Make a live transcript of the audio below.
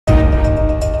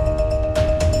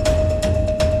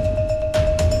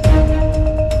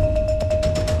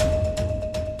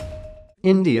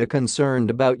India concerned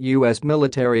about U.S.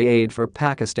 military aid for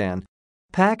Pakistan.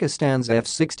 Pakistan's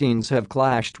F-16s have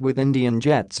clashed with Indian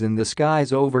jets in the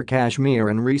skies over Kashmir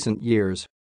in recent years.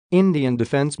 Indian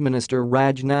Defense Minister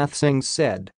Rajnath Singh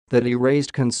said that he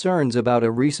raised concerns about a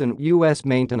recent U.S.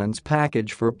 maintenance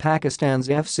package for Pakistan's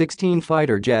F-16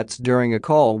 fighter jets during a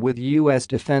call with U.S.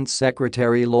 Defense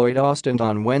Secretary Lloyd Austin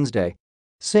on Wednesday.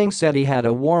 Singh said he had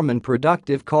a warm and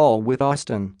productive call with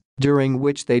Austin, during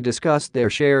which they discussed their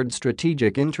shared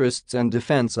strategic interests and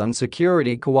defense and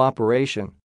security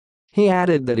cooperation. He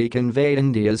added that he conveyed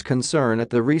India's concern at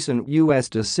the recent U.S.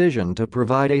 decision to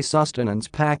provide a sustenance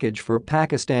package for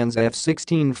Pakistan's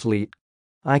F-16 fleet.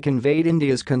 "I conveyed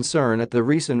India's concern at the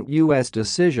recent U.S.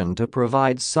 decision to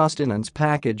provide sustenance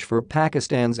package for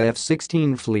Pakistan's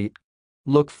F-16 fleet.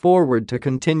 Look forward to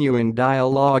continuing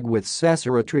dialogue with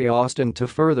Seceratry Austin to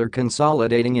further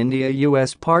consolidating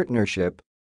India-U.S. partnership."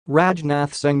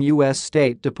 Rajnath Singh U.S.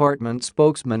 State Department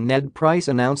spokesman Ned Price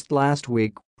announced last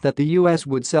week that the U.S.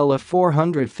 would sell a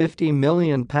 $450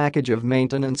 million package of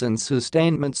maintenance and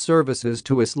sustainment services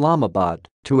to Islamabad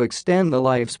to extend the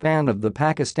lifespan of the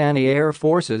Pakistani Air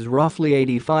Force's roughly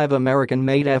 85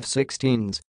 American-made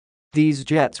F-16s. These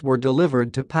jets were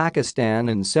delivered to Pakistan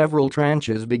in several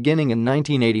tranches beginning in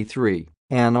 1983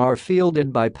 and are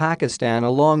fielded by Pakistan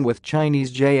along with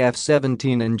Chinese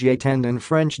JF-17 and J-10 and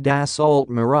French Dassault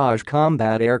Mirage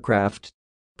combat aircraft.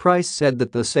 Price said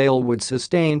that the sale would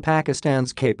sustain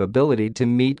Pakistan's capability to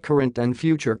meet current and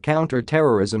future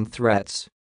counter-terrorism threats.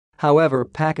 However,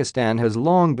 Pakistan has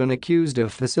long been accused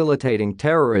of facilitating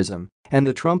terrorism, and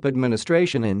the Trump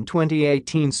administration in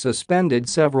 2018 suspended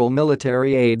several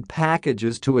military aid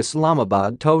packages to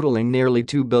Islamabad totaling nearly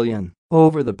 $2 billion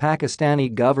over the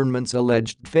Pakistani government's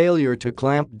alleged failure to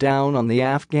clamp down on the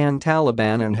Afghan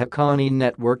Taliban and Haqqani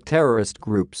network terrorist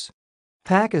groups.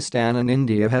 Pakistan and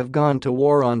India have gone to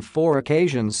war on 4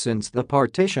 occasions since the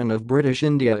partition of British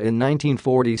India in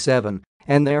 1947,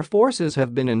 and their forces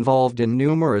have been involved in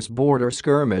numerous border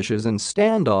skirmishes and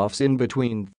standoffs in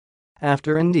between.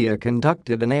 After India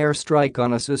conducted an airstrike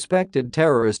on a suspected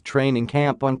terrorist training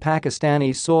camp on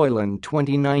Pakistani soil in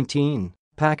 2019,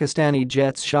 Pakistani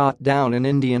jets shot down an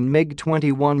Indian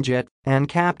MiG-21 jet and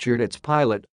captured its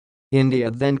pilot.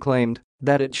 India then claimed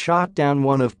that it shot down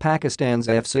one of Pakistan's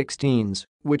F-16s,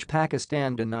 which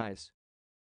Pakistan denies.